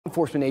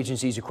Enforcement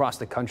agencies across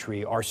the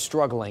country are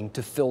struggling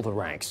to fill the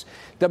ranks.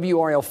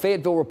 WRAL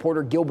Fayetteville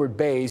reporter Gilbert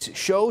Bays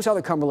shows how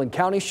the Cumberland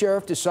County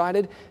Sheriff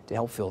decided to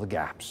help fill the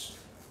gaps.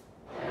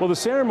 Well, the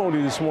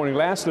ceremony this morning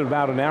lasted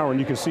about an hour, and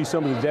you can see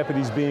some of the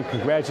deputies being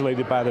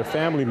congratulated by their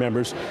family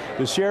members.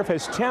 The sheriff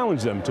has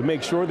challenged them to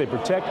make sure they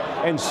protect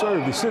and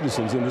serve the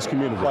citizens in this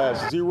community.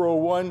 Class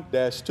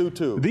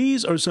 01-22.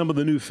 These are some of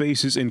the new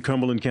faces in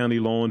Cumberland County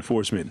law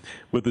enforcement.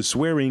 With the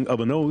swearing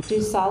of an oath,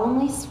 Do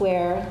solemnly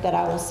swear that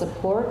I will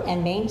support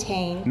and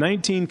maintain.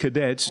 19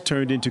 cadets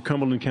turned into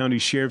Cumberland County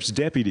Sheriff's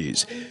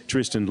deputies.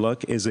 Tristan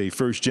Luck is a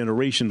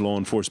first-generation law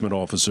enforcement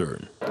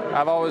officer.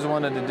 I've always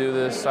wanted to do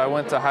this. I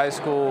went to high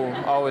school,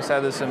 always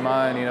had this in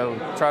mind,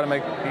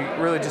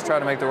 really just try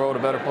to make the world a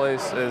better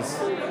place. As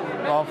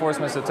law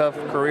enforcement's a tough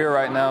career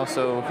right now,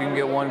 so if you can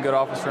get one good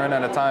officer in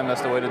at a time,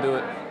 that's the way to do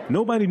it.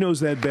 Nobody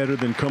knows that better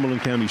than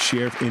Cumberland County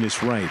Sheriff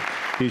Ennis Wright.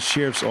 His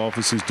sheriff's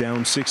office is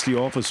down 60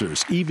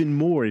 officers, even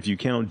more if you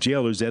count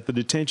jailers at the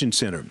detention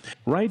center.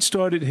 Wright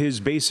started his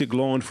basic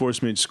law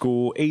enforcement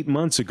school 8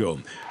 months ago,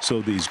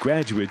 so these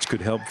graduates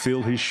could help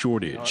fill his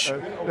shortage.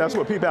 That's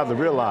what people have to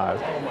realize.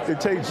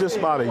 It takes just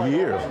about a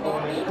year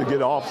to get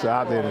an officer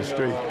out there in the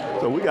street.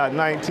 So we got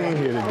 19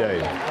 here today.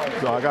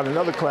 So I got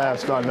another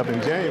class starting up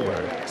in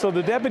January. So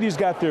the deputies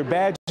got their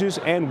badges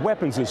and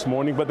weapons this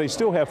morning, but they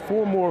still have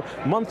 4 more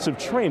months of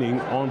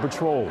training on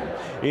patrol.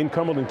 In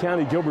Cumberland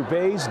County, Gilbert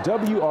Bays,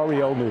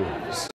 WRAL News.